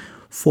prazo,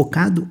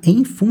 focado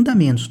em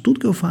fundamentos. Tudo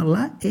que eu falo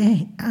lá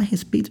é a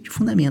respeito de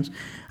fundamentos.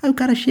 Aí o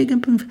cara chega,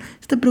 você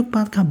tá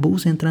preocupado com a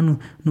bolsa entrar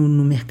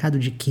no mercado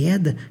de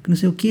queda, que não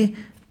sei o quê?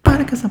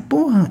 Para com essa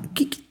porra. O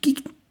que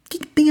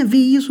tem a ver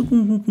isso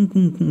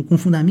com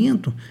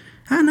fundamento?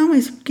 Não,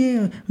 mas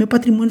porque meu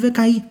patrimônio vai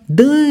cair.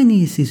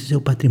 Dane-se se o seu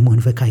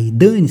patrimônio vai cair.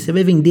 Dane-se, você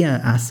vai vender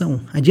a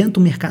ação. Adianta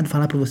o mercado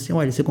falar para você,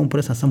 olha, você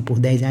comprou essa ação por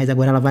R$10,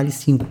 agora ela vale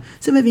 5.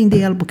 Você vai vender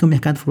ela porque o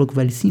mercado falou que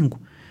vale 5?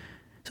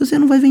 Se você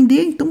não vai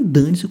vender, então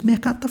dane-se o que o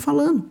mercado está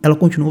falando. Ela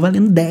continua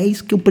valendo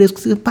 10, que é o preço que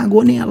você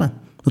pagou nela.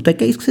 Tanto é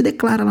que é isso que você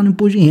declara lá no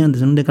imposto de renda.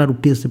 Você não declara o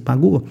preço que você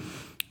pagou?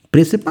 O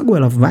preço que você pagou,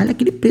 ela vale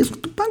aquele preço que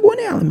tu pagou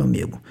nela, meu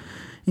amigo.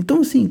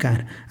 Então, assim,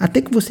 cara,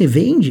 até que você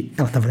vende,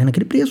 ela tá valendo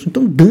aquele preço.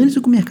 Então, dane-se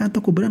o que o mercado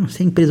tá cobrando.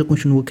 Se a empresa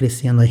continua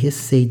crescendo a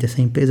receita,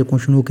 se a empresa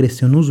continua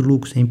crescendo os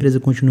lucros, se a empresa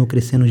continua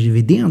crescendo os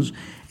dividendos,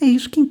 é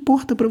isso que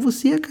importa pra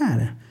você,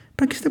 cara.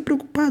 Pra que você tá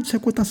preocupado se a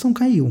cotação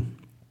caiu?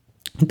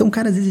 Então o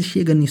cara às vezes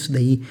chega nisso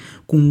daí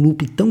com um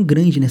loop tão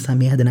grande nessa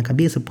merda na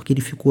cabeça, porque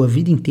ele ficou a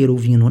vida inteira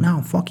ouvindo,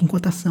 não, foca em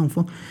cotação,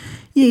 foca.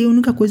 E aí a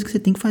única coisa que você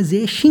tem que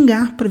fazer é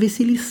xingar pra ver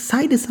se ele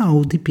sai dessa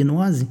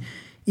auto-hipnose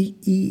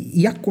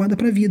e acorda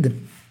pra vida.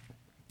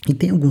 E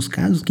tem alguns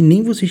casos que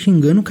nem você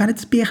xingando o cara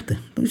desperta.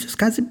 Então esses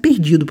casos é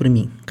perdido pra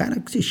mim. O cara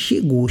que você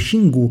chegou,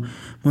 xingou,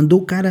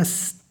 mandou o cara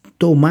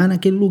tomar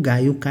naquele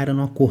lugar e o cara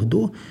não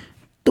acordou,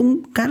 então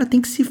o cara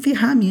tem que se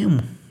ferrar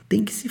mesmo.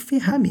 Tem que se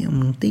ferrar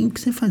mesmo, não tem o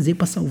que você fazer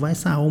pra salvar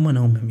essa alma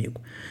não, meu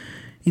amigo.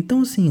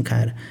 Então assim,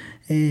 cara,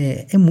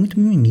 é muito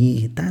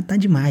mimimi, tá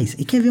demais.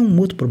 E quer ver um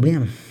outro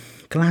problema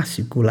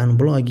clássico lá no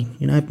blog?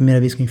 E não é a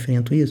primeira vez que eu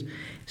enfrento isso.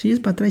 Esses dias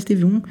pra trás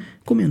teve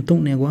comentou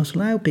um negócio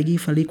lá, eu peguei e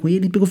falei com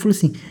ele pegou e falou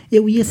assim,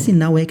 eu ia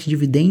assinar o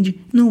ex-dividend,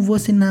 não vou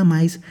assinar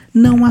mais.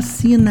 Não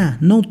assina,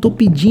 não tô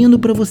pedindo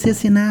pra você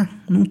assinar,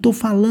 não tô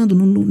falando,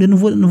 eu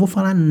não vou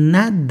falar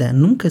nada,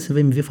 nunca você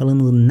vai me ver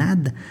falando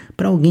nada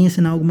pra alguém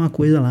assinar alguma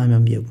coisa lá, meu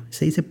amigo.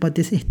 Isso aí você pode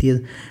ter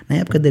certeza. Na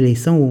época da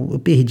eleição, eu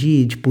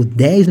perdi,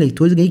 10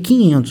 leitores e ganhei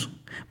 500.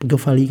 Porque eu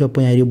falei que eu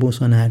apoiaria o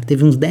Bolsonaro.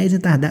 Teve uns 10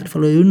 retardados,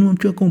 falou, eu não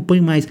te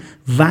acompanho mais,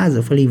 vaza.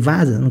 Eu falei,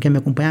 vaza, não quer me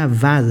acompanhar?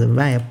 Vaza,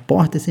 vai, a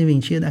porta é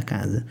serventia da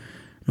casa.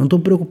 Não tô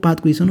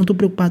preocupado com isso, eu não tô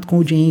preocupado com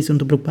audiência, eu não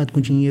tô preocupado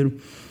com dinheiro.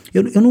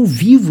 Eu não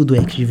vivo do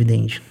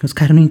ex-dividend. Os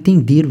caras não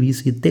entenderam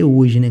isso até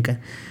hoje, né, cara?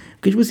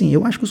 Porque,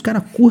 eu acho que os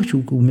caras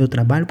curtem o meu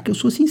trabalho porque eu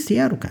sou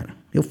sincero, cara.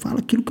 Eu falo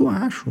aquilo que eu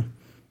acho,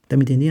 tá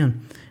me entendendo?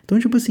 Então,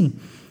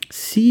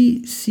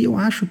 se eu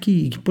acho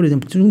que, por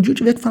exemplo, se um dia eu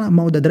tiver que falar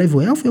mal da Drive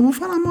Wealth, eu vou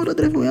falar mal da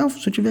Drive Wealth.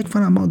 Se eu tiver que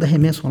falar mal da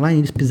remessa online,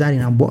 eles pisarem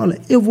na bola,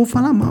 eu vou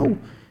falar mal.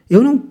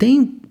 Eu não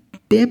tenho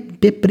pé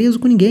preso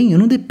com ninguém. Eu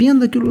não dependo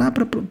daquilo lá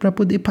para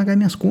poder pagar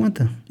minhas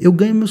contas. Eu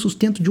ganho meu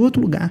sustento de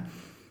outro lugar.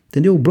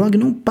 Entendeu? O blog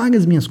não paga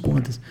as minhas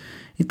contas.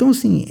 Então,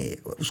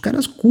 os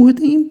caras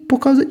curtem por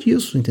causa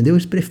disso, entendeu?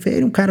 Eles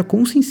preferem um cara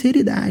com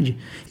sinceridade.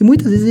 E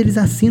muitas vezes eles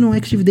assinam o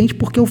ex-dividend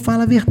porque eu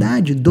falo a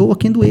verdade, doa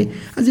quem doer.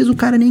 Às vezes o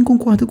cara nem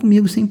concorda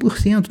comigo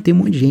 100%. Tem um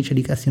monte de gente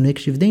ali que assina o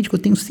ex-dividend que eu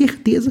tenho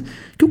certeza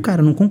que o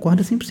cara não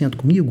concorda 100%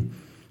 comigo.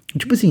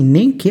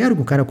 Nem quero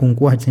que o cara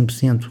concorde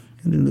 100%.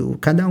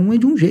 Cada um é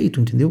de um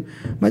jeito, entendeu?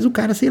 Mas o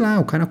cara,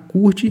 o cara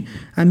curte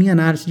a minha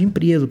análise de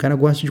empresa, o cara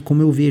gosta de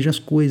como eu vejo as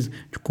coisas,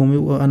 de como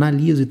eu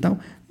analiso e tal.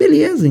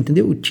 Beleza,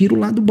 entendeu? Eu tiro o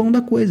lado bom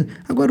da coisa.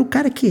 Agora, o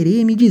cara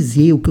querer me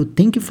dizer o que eu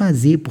tenho que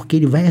fazer porque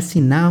ele vai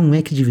assinar um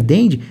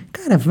ex-dividend,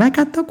 cara, vai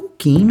catar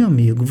coquinho, meu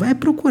amigo. Vai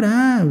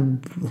procurar,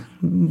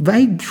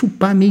 vai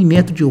chupar meio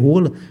metro de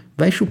rola,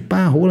 vai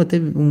chupar a rola até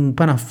um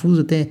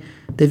parafuso até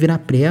virar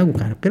prego,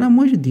 cara. Pelo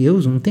amor de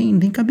Deus, não tem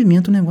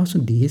cabimento um negócio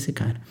desse,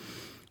 cara.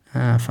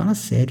 Ah, fala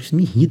sério, isso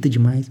me irrita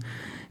demais.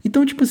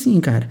 Então,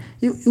 cara,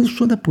 eu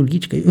sou da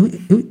política,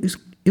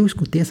 eu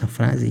escutei essa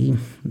frase aí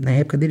na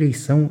época da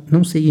eleição,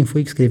 não sei quem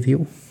foi que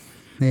escreveu,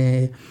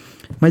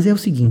 mas é o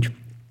seguinte,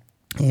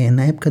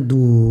 na época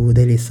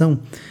da eleição,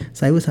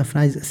 saiu essa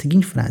frase, a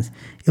seguinte frase,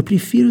 eu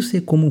prefiro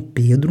ser como o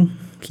Pedro,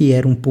 que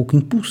era um pouco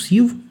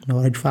impulsivo na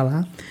hora de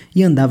falar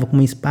e andava com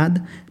uma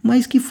espada,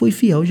 mas que foi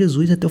fiel a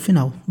Jesus até o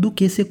final, do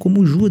que ser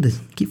como Judas,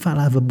 que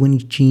falava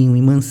bonitinho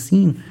e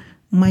mansinho,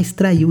 mas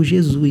traiu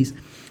Jesus.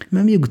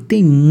 Meu amigo,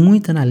 tem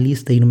muito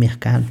analista aí no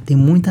mercado, tem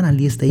muito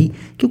analista aí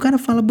que o cara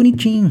fala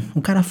bonitinho,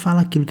 o cara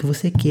fala aquilo que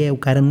você quer, o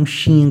cara não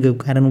xinga, o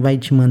cara não vai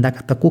te mandar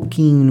catar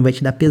coquinho, não vai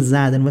te dar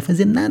pesada, não vai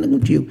fazer nada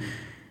contigo.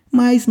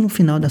 Mas no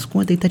final das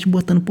contas ele tá te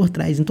botando por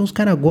trás. Então os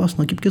caras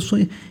gostam aqui, porque eu sou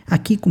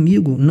aqui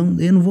comigo,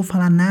 eu não vou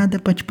falar nada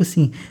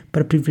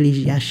pra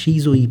privilegiar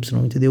X ou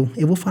Y, entendeu?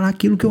 Eu vou falar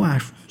aquilo que eu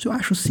acho. Se eu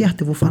acho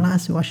certo, eu vou falar,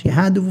 se eu acho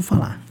errado, eu vou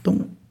falar.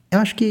 Então, eu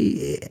acho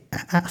que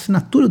a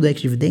assinatura do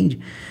ex-dividend,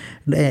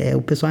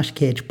 o pessoal acha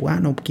que é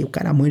não, porque o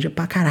cara manja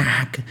pra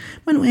caraca.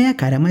 Mas não é,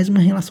 cara, é mais uma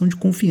relação de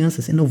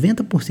confiança.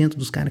 90%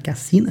 dos caras que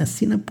assina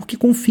porque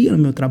confia no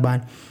meu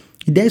trabalho.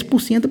 E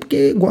 10% é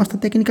porque gosta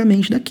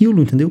tecnicamente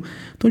daquilo, entendeu?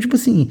 Então,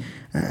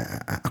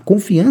 a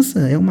confiança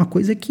é uma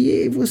coisa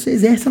que você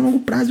exerce a longo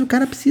prazo e o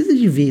cara precisa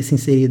de ver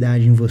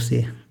sinceridade em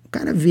você. O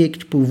cara vê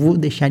que, vou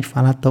deixar de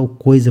falar tal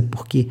coisa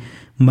porque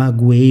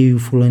magoei o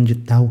fulano de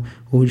tal,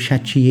 ou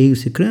chateei o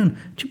cicrano,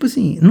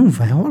 não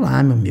vai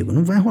rolar, meu amigo,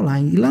 não vai rolar.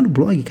 E lá no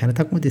blog, cara,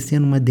 tá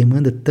acontecendo uma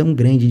demanda tão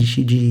grande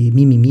de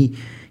mimimi,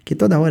 que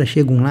toda hora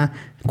chega um lá,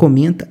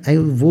 comenta, aí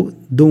eu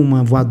dou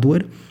uma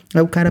voadora,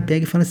 aí o cara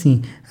pega e fala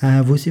assim,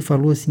 você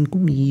falou assim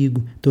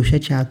comigo, tô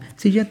chateado.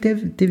 Você já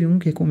teve um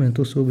que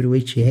comentou sobre o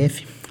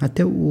ETF,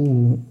 até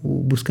o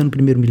Buscando o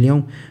Primeiro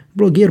Milhão,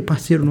 blogueiro,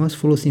 parceiro nosso,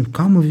 falou assim,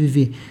 calma,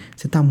 Vivi,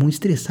 você tá muito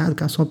estressado, o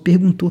cara só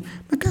perguntou.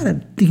 Mas,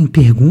 cara, tem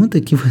pergunta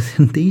que você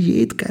não tem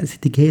jeito, cara, você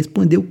tem que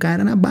responder o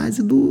cara na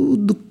base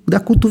da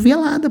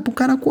cotovelada pro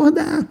cara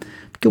acordar.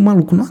 Porque o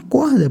maluco não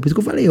acorda. Por isso que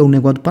eu falei, é o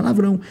negócio do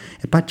palavrão.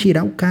 É pra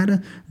tirar o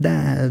cara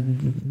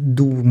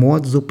do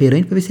modus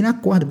operandi pra ver se ele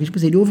acorda. Porque, tipo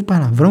assim, ele ouve o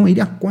palavrão,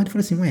 ele acorda e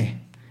fala assim, ué,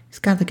 esse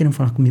cara tá querendo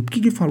falar comigo, por que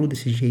ele falou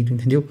desse jeito,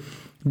 entendeu?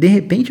 De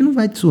repente não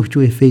vai te surtir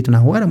o efeito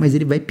na hora, mas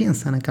ele vai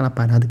pensar naquela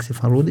parada que você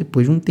falou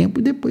depois de um tempo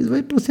e depois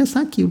vai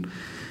processar aquilo.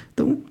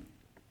 Então,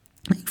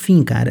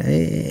 enfim, cara,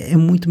 é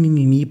muito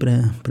mimimi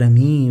pra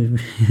mim.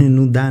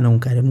 Não dá não,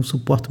 cara, eu não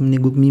suporto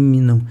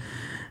mimimi não.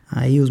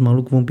 Aí os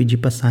malucos vão pedir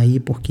pra sair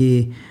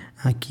porque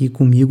aqui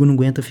comigo não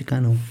aguenta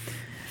ficar não.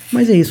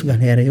 Mas é isso,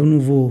 galera, eu não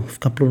vou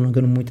ficar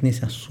prolongando muito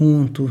nesse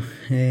assunto.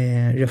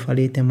 Já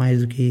falei até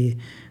mais do que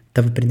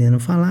estava pretendendo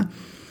falar.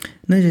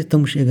 Nós já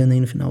estamos chegando aí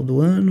no final do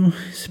ano.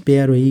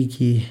 Espero aí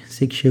que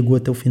você que chegou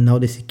até o final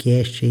desse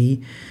cast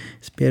aí,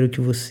 espero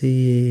que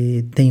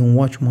você tenha um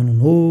ótimo ano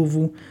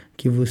novo,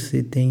 que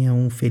você tenha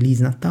um Feliz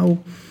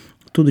Natal.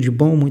 Tudo de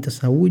bom, muita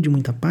saúde,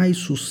 muita paz,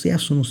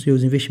 sucesso nos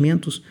seus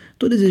investimentos.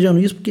 Tô desejando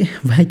isso porque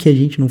vai que a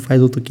gente não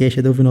faz outro cast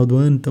até o final do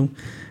ano, então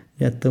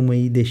já estamos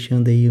aí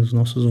deixando aí os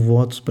nossos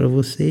votos para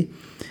você.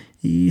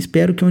 E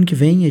espero que o ano que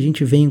vem a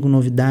gente venha com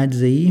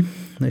novidades aí.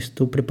 Nós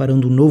estou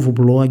preparando um novo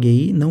blog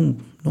aí, não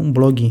um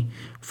blog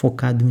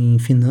focado em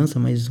finanças,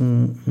 mas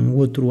um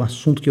outro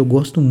assunto que eu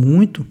gosto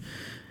muito.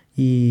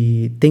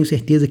 E tenho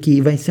certeza que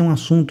vai ser um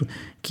assunto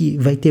que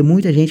vai ter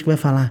muita gente que vai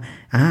falar: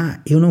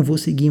 eu não vou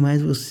seguir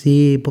mais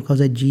você por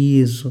causa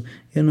disso,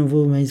 eu não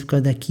vou mais por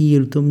causa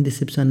daquilo, estou me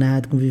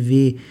decepcionado com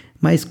viver.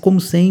 Mas como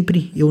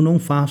sempre, eu não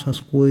faço as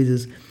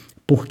coisas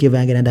porque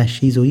vai agradar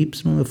X ou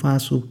Y, eu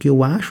faço o que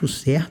eu acho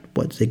certo.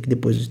 Pode ser que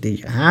depois eu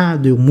esteja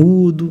errado, eu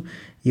mudo,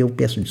 eu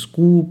peço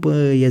desculpa,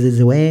 e às vezes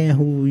eu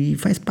erro, e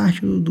faz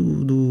parte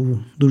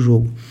do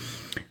jogo.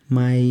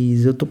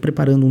 Mas eu estou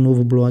preparando um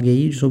novo blog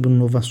aí sobre um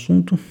novo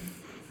assunto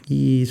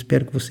e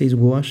espero que vocês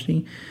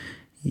gostem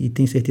e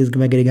tenho certeza que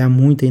vai agregar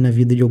muito aí na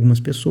vida de algumas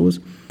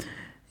pessoas.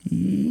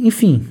 E,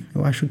 enfim,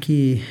 eu acho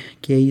que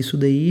é isso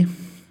daí.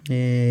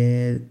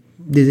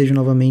 Desejo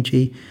novamente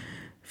aí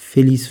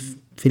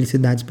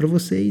felicidades para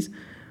vocês.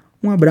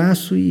 Um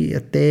abraço e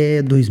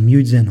até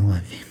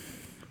 2019.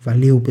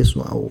 Valeu,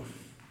 pessoal.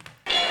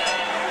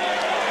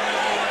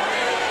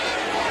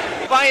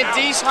 Buying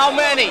D's, how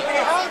many?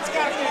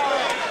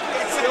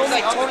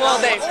 Like total all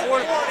day,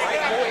 4.